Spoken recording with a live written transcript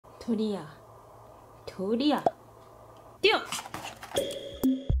토리야, 토리야, 뛰어!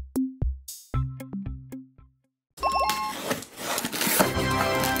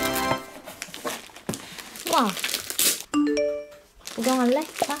 우와! 구경할래?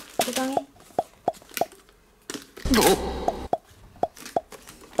 자, 구경해.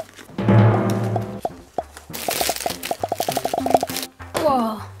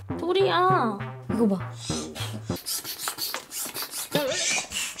 우와, 토리야. 이거 봐.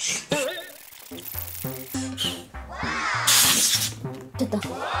 됐다.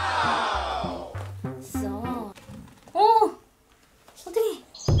 됐어. 어떡해.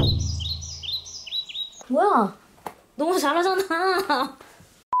 뭐야? 너무 잘하잖아.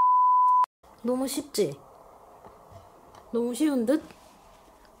 너무 쉽지? 너무 쉬운 듯?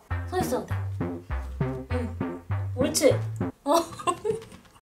 서 있어도 돼. 응. 옳지?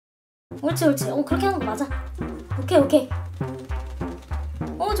 옳지, 옳지. 그렇게 하는 거 맞아. 오케이, 오케이.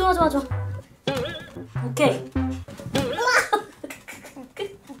 좋아, 좋아, 좋아. 오케이.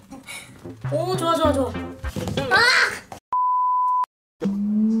 좋아, 좋아, 좋아.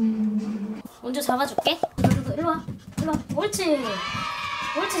 먼저 잡아줄게. 이리 와. 이리 와. 옳지.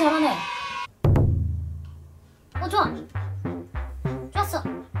 옳지, 잘하네. 좋아. 좋았어.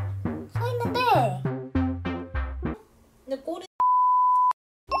 서 있는데. 내 꼬리.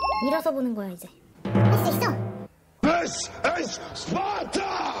 일어서 보는 거야, 이제. 할 수 있어. This is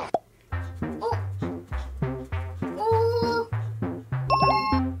Sparta!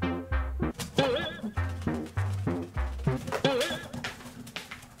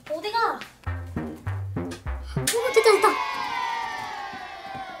 어디가? 됐다, 됐다.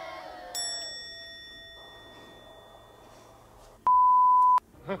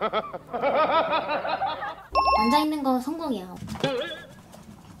 앉아있는 거 성공이야.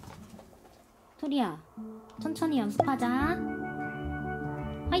 토리야, 천천히 연습하자.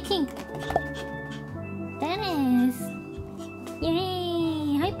 화이팅! 데니스!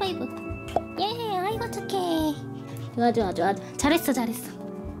 예! 하이파이브! 예! 아이고 착해! 좋아, 좋아, 좋아. 잘했어, 잘했어.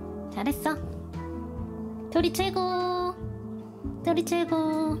 잘했어. 토리 최고! 토리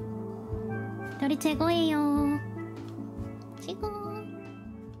최고! 토리 최고예요. 최고!